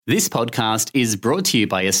This podcast is brought to you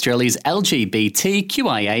by Australia's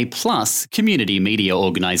LGBTQIA+ community media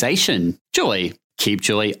organisation, Joy. Keep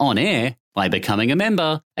Joy on air by becoming a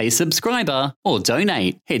member, a subscriber, or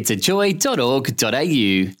donate. Head to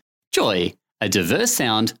joy.org.au. Joy, a diverse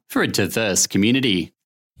sound for a diverse community.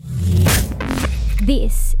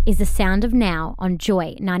 This is the sound of now on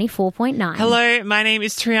Joy 94.9. Hello, my name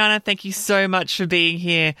is Triana. Thank you so much for being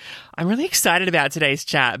here. I'm really excited about today's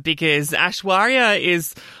chat because ASHWARYA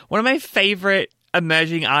is one of my favourite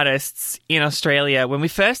emerging artists in Australia. When we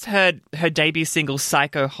first heard her debut single,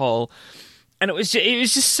 Psycho Hole, and it was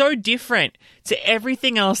just so different to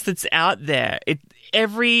everything else that's out there.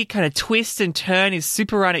 Every kind of twist and turn is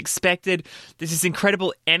super unexpected. There's this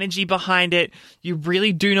incredible energy behind it. You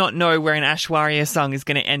really do not know where an ASHWARYA song is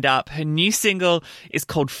going to end up. Her new single is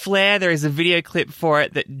called Flare. There is a video clip for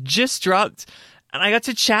it that just dropped. And I got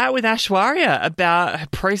to chat with ASHWARYA about her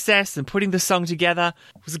process and putting the song together.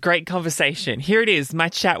 It was a great conversation. Here it is, my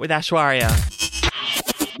chat with ASHWARYA.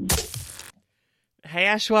 Hey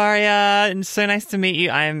ASHWARYA, and so nice to meet you.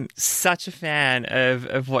 I'm such a fan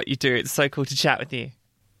of what you do. It's so cool to chat with you.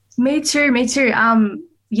 Me too. Thank you.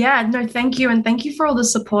 And thank you for all the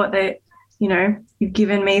support that, you've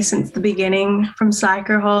given me since the beginning, from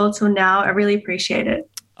Psycho Hole till now. I really appreciate it.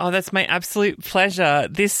 Oh, that's my absolute pleasure.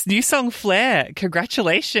 This new song, Flare,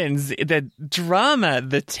 congratulations. The drama,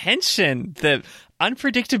 the tension, the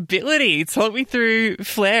unpredictability. Talk me through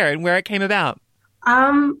Flare and where it came about.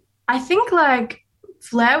 I think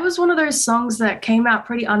Flare was one of those songs that came out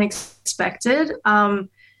pretty unexpected. I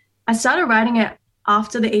started writing it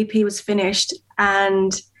after the EP was finished,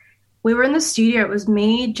 and we were in the studio. It was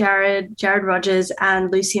me, Jared Rogers,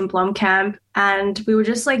 and Lucian Blomkamp, and we were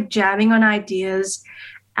just jamming on ideas.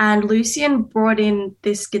 And Lucian brought in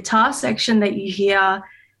this guitar section that you hear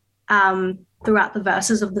throughout the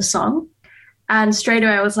verses of the song. And straight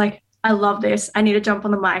away I was like, I love this. I need to jump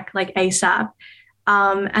on the mic ASAP.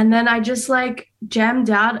 And then I just jammed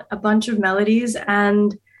out a bunch of melodies,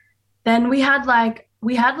 and then we had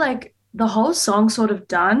the whole song sort of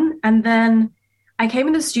done. And then I came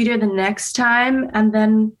in the studio the next time, and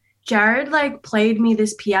then Jared played me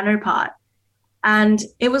this piano part, and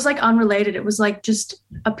it was unrelated. It was just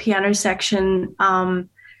a piano section.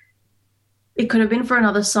 It could have been for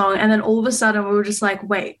another song. And then all of a sudden we were just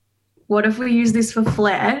wait, what if we use this for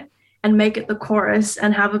Flare and make it the chorus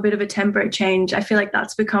and have a bit of a tempo change? I feel like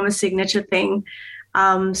that's become a signature thing.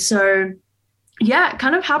 So yeah, it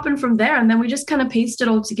kind of happened from there. And then we just kind of pieced it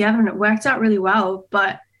all together, and it worked out really well.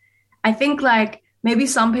 But I think maybe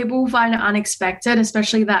some people will find it unexpected,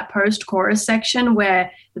 especially that post-chorus section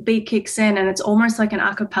where the beat kicks in and it's almost like an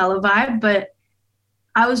a cappella vibe. But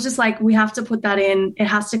I was just we have to put that in. It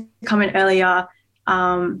has to come in earlier.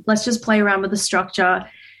 Let's just play around with the structure,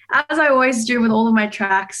 as I always do with all of my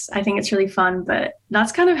tracks. I think it's really fun, but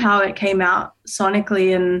that's kind of how it came out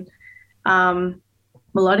sonically and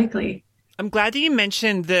melodically. I'm glad that you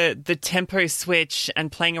mentioned the tempo switch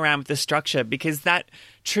and playing around with the structure, because that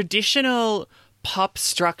traditional pop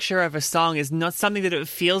structure of a song is not something that it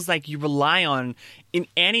feels like you rely on in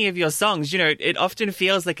any of your songs. It often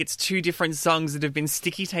feels like it's two different songs that have been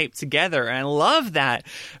sticky taped together, and I love that.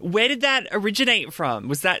 Where did that originate from?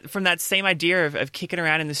 Was that from that same idea of kicking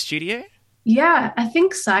around in the studio? Yeah, I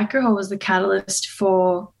think Psycho Hole was the catalyst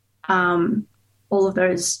for all of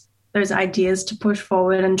those ideas to push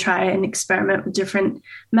forward and try and experiment with different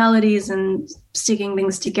melodies and sticking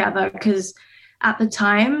things together, because at the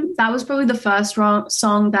time, that was probably the first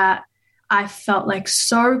song that I felt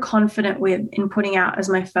so confident with in putting out as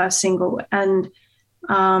my first single. And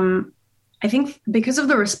I think because of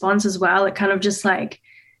the response as well, it kind of just it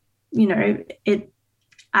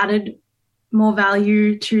added more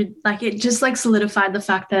value to it just solidified the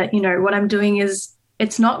fact that, what I'm doing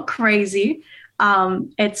it's not crazy.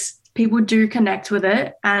 It's people do connect with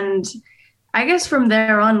it. And I guess from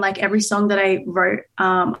there on, every song that I wrote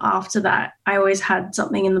after that, I always had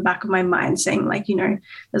something in the back of my mind saying,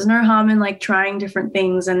 there's no harm in trying different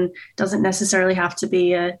things, and doesn't necessarily have to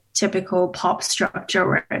be a typical pop structure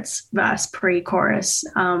where it's verse, pre-chorus.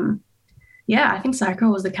 I think Psycho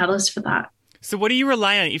was the catalyst for that. So what do you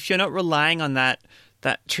rely on? If you're not relying on that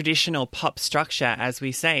traditional pop structure, as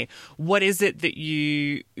we say, what is it that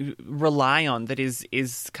you rely on that is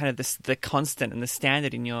kind of the constant and the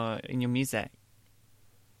standard in your music?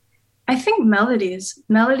 I think melodies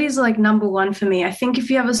are number one for me. I think if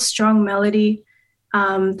you have a strong melody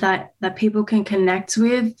that people can connect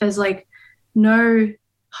with, there's no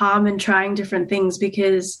harm in trying different things,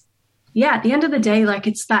 because at the end of the day,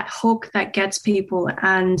 it's that hook that gets people.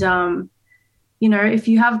 And if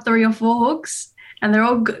you have 3 or 4 hooks, and they're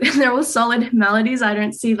all good, they're all solid melodies. I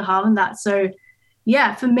don't see the harm in that. So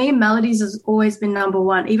yeah, for me, melodies has always been number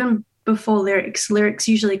one, even before lyrics. Lyrics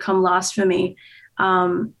usually come last for me.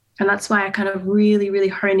 And that's why I kind of really, really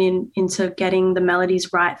hone into getting the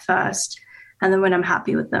melodies right first. And then when I'm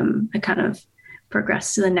happy with them, I kind of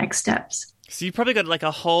progress to the next steps. So you've probably got like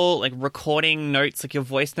a whole like recording notes, like your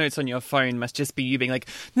voice notes on your phone must just be you being like,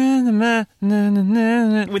 na, na, na, na,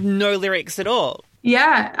 na, na, with no lyrics at all.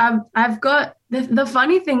 Yeah, I've got, the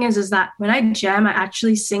funny thing is that when I jam, I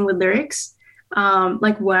actually sing with lyrics.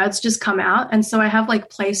 Like words just come out. And so I have like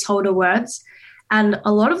placeholder words. And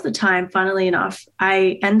a lot of the time, funnily enough,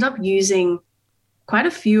 I end up using quite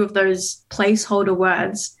a few of those placeholder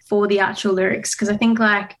words for the actual lyrics. Because I think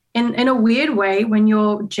like in a weird way, when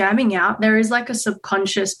you're jamming out, there is like a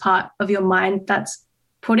subconscious part of your mind that's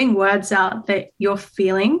putting words out that you're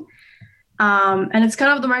feeling. And it's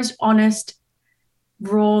kind of the most honest,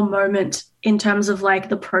 raw moment in terms of like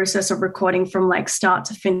the process of recording from like start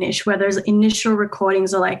to finish, where those initial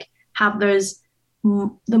recordings are like have those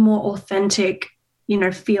the more authentic,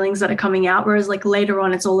 feelings that are coming out. Whereas like later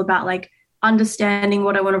on, it's all about like understanding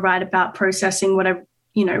what I want to write about, processing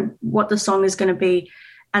what the song is going to be.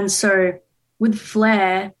 And so with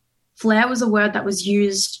flair was a word that was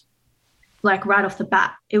used like right off the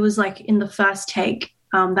bat. It was like in the first take,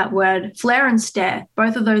 that word flair and stare,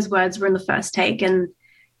 both of those words were in the first take. And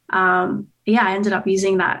I ended up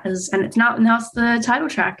using that and it's now it's the title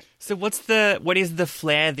track. So what is the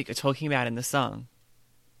flair that you're talking about in the song?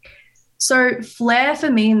 So flair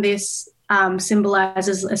for me in this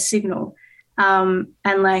symbolizes a signal, and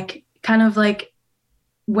like kind of like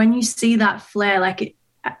when you see that flare, like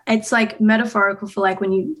it's like metaphorical for like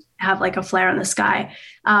when you have like a flare in the sky.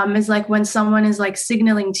 It's like when someone is like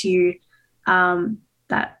signaling to you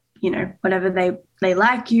that whatever they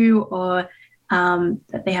like you or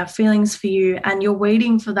that they have feelings for you, and you're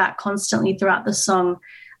waiting for that constantly throughout the song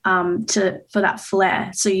for that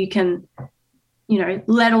flare, so you can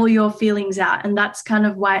let all your feelings out. And that's kind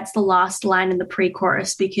of why it's the last line in the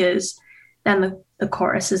pre-chorus, because then the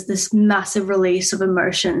chorus is this massive release of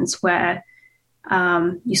emotions where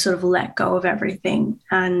you sort of let go of everything.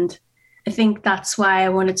 And I think that's why I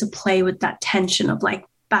wanted to play with that tension of like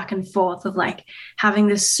back and forth of like having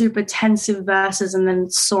this super tensive verses and then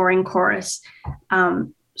soaring chorus.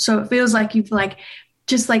 So it feels like you've like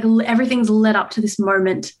just like everything's led up to this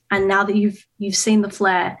moment, and now that you've seen the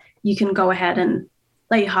flare, you can go ahead and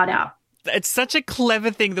let your heart out. It's such a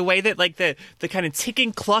clever thing, the way that like the kind of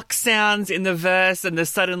ticking clock sounds in the verse and the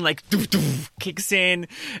sudden like doof, doof, kicks in,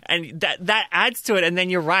 and that adds to it. And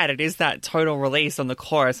then you're right, it is that total release on the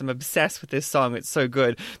chorus. I'm obsessed with this song. It's so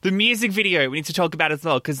good. The music video we need to talk about as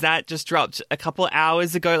well, because that just dropped a couple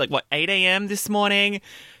hours ago, like 8 a.m. this morning.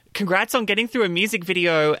 Congrats on getting through a music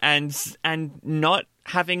video and not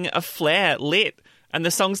having a flare lit. And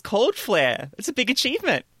the song's called Flare. It's a big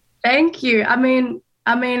achievement. Thank you. I mean,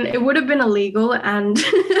 it would have been illegal, and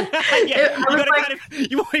if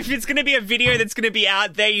it's going to be a video that's going to be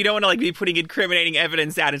out there, you don't want to like be putting incriminating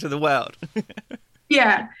evidence out into the world.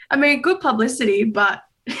 Yeah, I mean, good publicity, but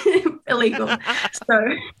illegal.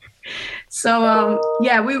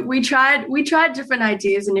 We tried different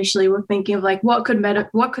ideas initially. We're thinking of like what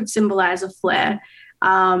could symbolize a flare,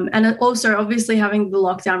 and also obviously having the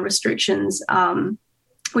lockdown restrictions.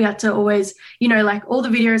 We had to always, like all the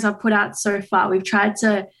videos I've put out so far, we've tried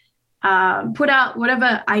to put out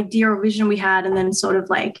whatever idea or vision we had, and then sort of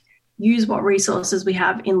like use what resources we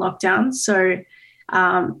have in lockdown. So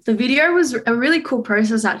the video was a really cool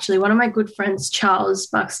process, actually. One of my good friends, Charles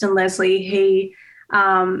Buxton Leslie,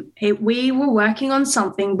 we were working on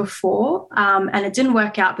something before, and it didn't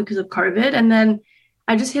work out because of COVID. And then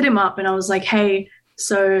I just hit him up and I was like, hey,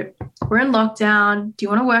 so we're in lockdown. Do you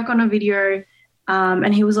want to work on a video?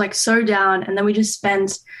 And he was like so down. And then we just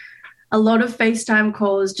spent a lot of FaceTime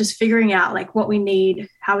calls just figuring out like what we need,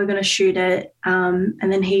 how we're going to shoot it. And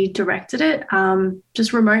then he directed it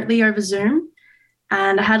just remotely over Zoom.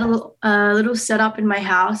 And I had a little setup in my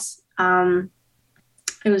house. It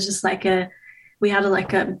was just like we had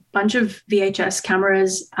a bunch of VHS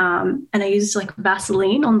cameras, and I used like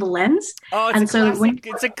Vaseline on the lens. Oh,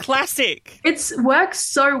 it's a classic. It works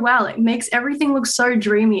so well. It makes everything look so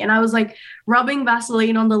dreamy. And I was like rubbing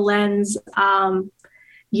Vaseline on the lens.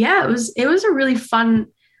 It was a really fun.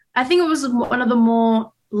 I think it was one of the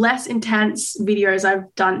more less intense videos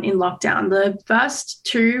I've done in lockdown. The first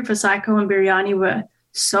two for Psycho and Biryani were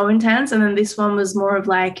so intense, and then this one was more of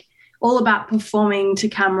like all about performing to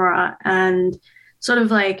camera and sort of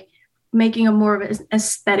like making a more of an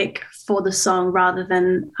aesthetic for the song rather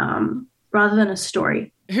than rather than a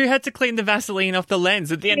story. Who had to clean the Vaseline off the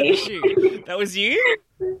lens at the end of the shoot? That was you?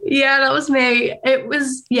 Yeah, that was me. It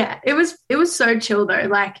was so chill though.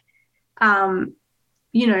 Like,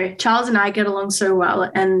 Charles and I get along so well,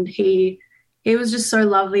 and he was just so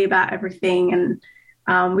lovely about everything, and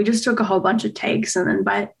we just took a whole bunch of takes, and then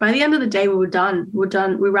by the end of the day we were done.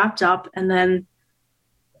 We wrapped up, and then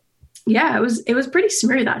yeah, it was pretty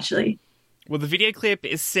smooth actually. Well, the video clip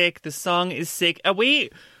is sick. The song is sick.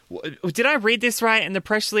 Did I read this right in the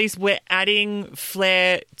press release? We're adding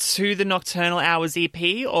Flair to the Nocturnal Hours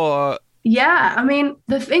EP, or? Yeah, I mean,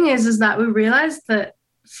 the thing is that we realized that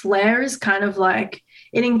Flair is kind of like,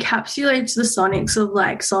 it encapsulates the sonics of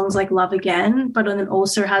like songs like Love Again, but then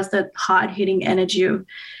also has that hard-hitting energy of,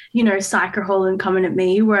 Psycho Hole and Coming at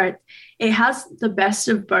Me, where it has the best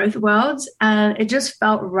of both worlds, and it just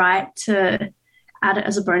felt right to add it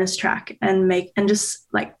as a bonus track and just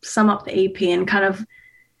like sum up the EP and kind of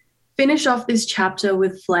finish off this chapter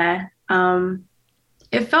with Flair.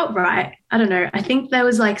 It felt right. I don't know. I think there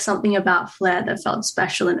was like something about Flair that felt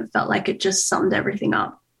special, and it felt like it just summed everything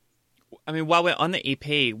up. I mean, while we're on the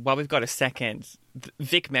EP, while we've got a second,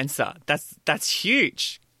 Vic Mensa, that's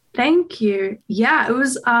huge. Thank you. Yeah, it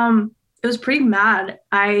was pretty mad.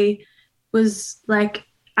 I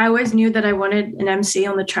always knew that I wanted an MC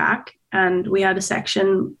on the track, and we had a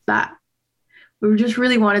section that we just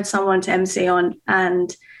really wanted someone to MC on.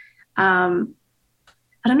 And I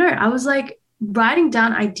don't know, I was like writing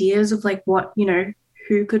down ideas of like what,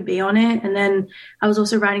 who could be on it. And then I was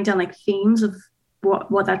also writing down like themes of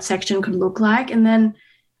what that section could look like. And then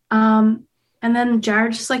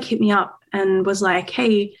Jared just like hit me up and was like,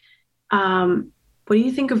 hey, what do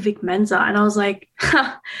you think of Vic Mensa? And I was like,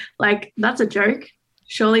 like, that's a joke.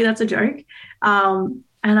 Surely that's a joke. And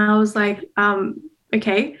I was like,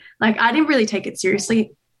 okay. Like, I didn't really take it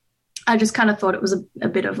seriously. I just kind of thought it was a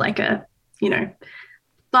bit of like a,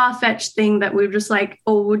 far-fetched thing that we just like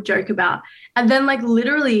all would joke about. And then like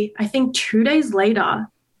literally, I think 2 days later,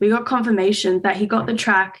 we got confirmation that he got the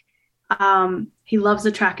track. He loves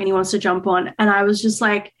the track and he wants to jump on. And I was just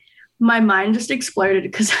like, my mind just exploded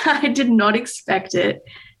because I did not expect it.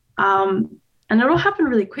 And it all happened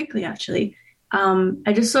really quickly, actually.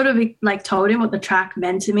 I just sort of like told him what the track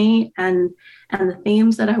meant to me and the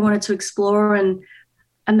themes that I wanted to explore. And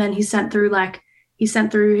then he sent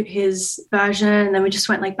through his version, and then we just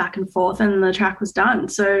went like back and forth, and the track was done.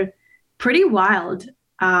 So pretty wild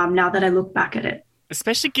now that I look back at it.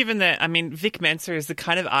 Especially given that, I mean, Vic Mensa is the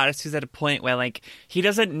kind of artist who's at a point where, like, he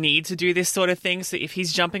doesn't need to do this sort of thing. So if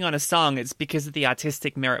he's jumping on a song, it's because of the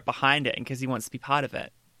artistic merit behind it and because he wants to be part of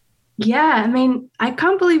it. Yeah, I mean, I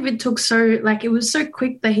can't believe it took it was so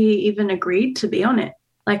quick that he even agreed to be on it.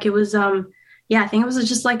 Like, it was, I think it was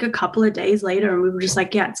just like a couple of days later, and we were just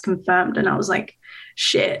like, yeah, it's confirmed. And I was like,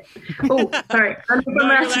 shit. Oh, sorry. No,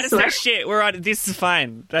 you're allowed to say shit. We're on. This is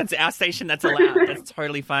fine. That's our station. That's allowed. That's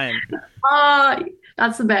totally fine.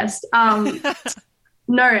 That's the best.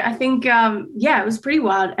 No, I think, it was pretty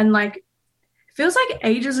wild. And like, feels like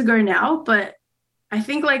ages ago now, but I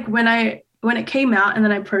think like when it came out and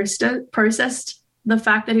then I processed the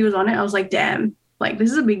fact that he was on it, I was like, damn, like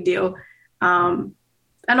this is a big deal. And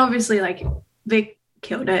obviously like Vic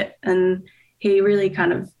killed it, and he really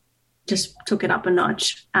kind of just took it up a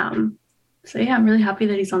notch. So yeah, I'm really happy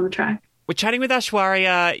that he's on the track. We're chatting with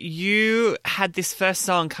ASHWARYA. You had this first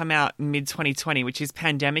song come out mid-2020, which is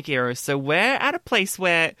pandemic era. So we're at a place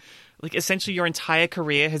where, like, essentially your entire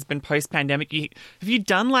career has been post-pandemic. Have you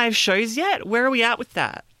done live shows yet? Where are we at with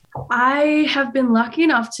that? I have been lucky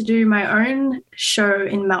enough to do my own show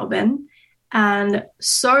in Melbourne, and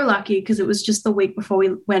so lucky because it was just the week before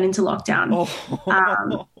we went into lockdown.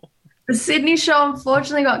 Oh. The Sydney show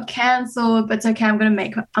unfortunately got cancelled, but it's okay. I'm going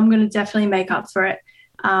to definitely make up for it.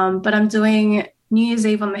 But I'm doing New Year's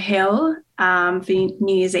Eve on the Hill for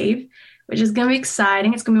New Year's Eve, which is going to be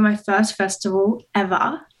exciting. It's going to be my first festival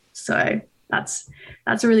ever. So that's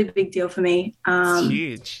a really big deal for me. It's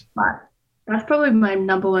huge. But that's probably my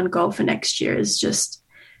number one goal for next year, is just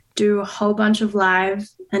do a whole bunch of live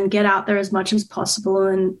and get out there as much as possible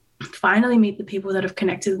and finally meet the people that have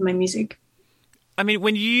connected with my music. I mean,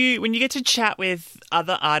 when you get to chat with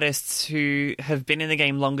other artists who have been in the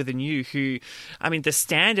game longer than you, the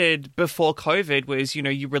standard before COVID was,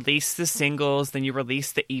 you release the singles, then you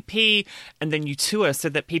release the EP, and then you tour so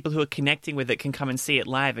that people who are connecting with it can come and see it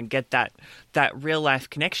live and get that real life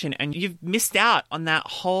connection. And you've missed out on that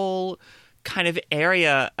whole kind of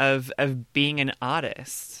area of being an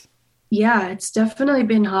artist. Yeah, it's definitely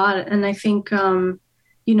been hard. And I think,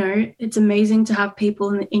 it's amazing to have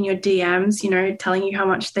people in your DMs, telling you how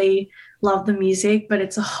much they love the music, but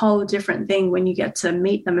it's a whole different thing when you get to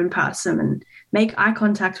meet them in person and make eye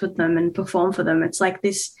contact with them and perform for them. It's like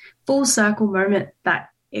this full circle moment that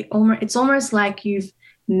it's almost like you've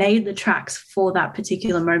made the tracks for that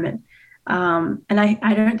particular moment. And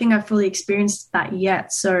I don't think I've fully experienced that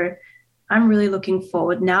yet. So I'm really looking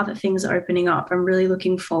forward, now that things are opening up, I'm really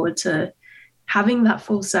looking forward to having that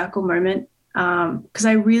full circle moment. Because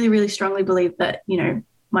I really, really strongly believe that,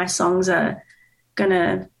 my songs are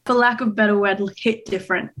gonna, for lack of a better word, hit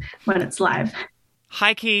different when it's live.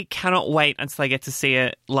 Heike cannot wait until I get to see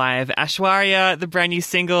it live. ASHWARYA, the brand new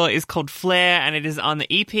single, is called Flare, and it is on the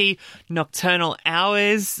EP Nocturnal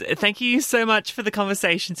Hours. Thank you so much for the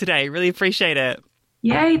conversation today. Really appreciate it.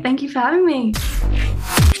 Yay, thank you for having me.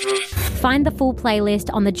 Find the full playlist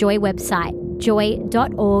on the Joy website, joy.org.au/The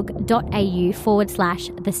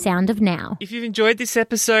Sound of Now. If you've enjoyed this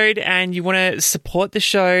episode and you want to support the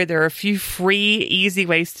show, there are a few free, easy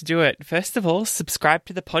ways to do it. First of all, subscribe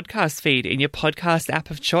to the podcast feed in your podcast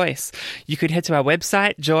app of choice. You could head to our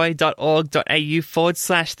website, joy.org.au/The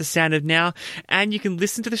Sound of Now, and you can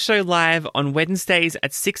listen to the show live on Wednesdays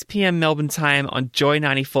at 6 p.m. Melbourne time on Joy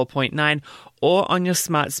 94.9, or on your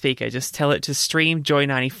smart speaker. Just tell it to stream Joy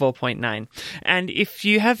 94.9. And if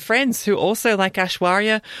you have friends who also like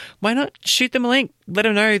ASHWARYA, why not shoot them a link? Let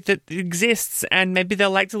them know that it exists and maybe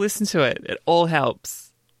they'll like to listen to it. It all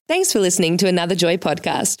helps. Thanks for listening to another Joy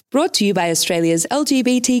podcast, brought to you by Australia's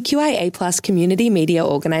LGBTQIA+ community media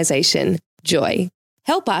organisation, Joy.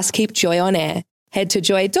 Help us keep Joy on air. Head to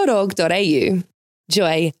joy.org.au.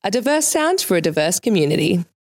 Joy, a diverse sound for a diverse community.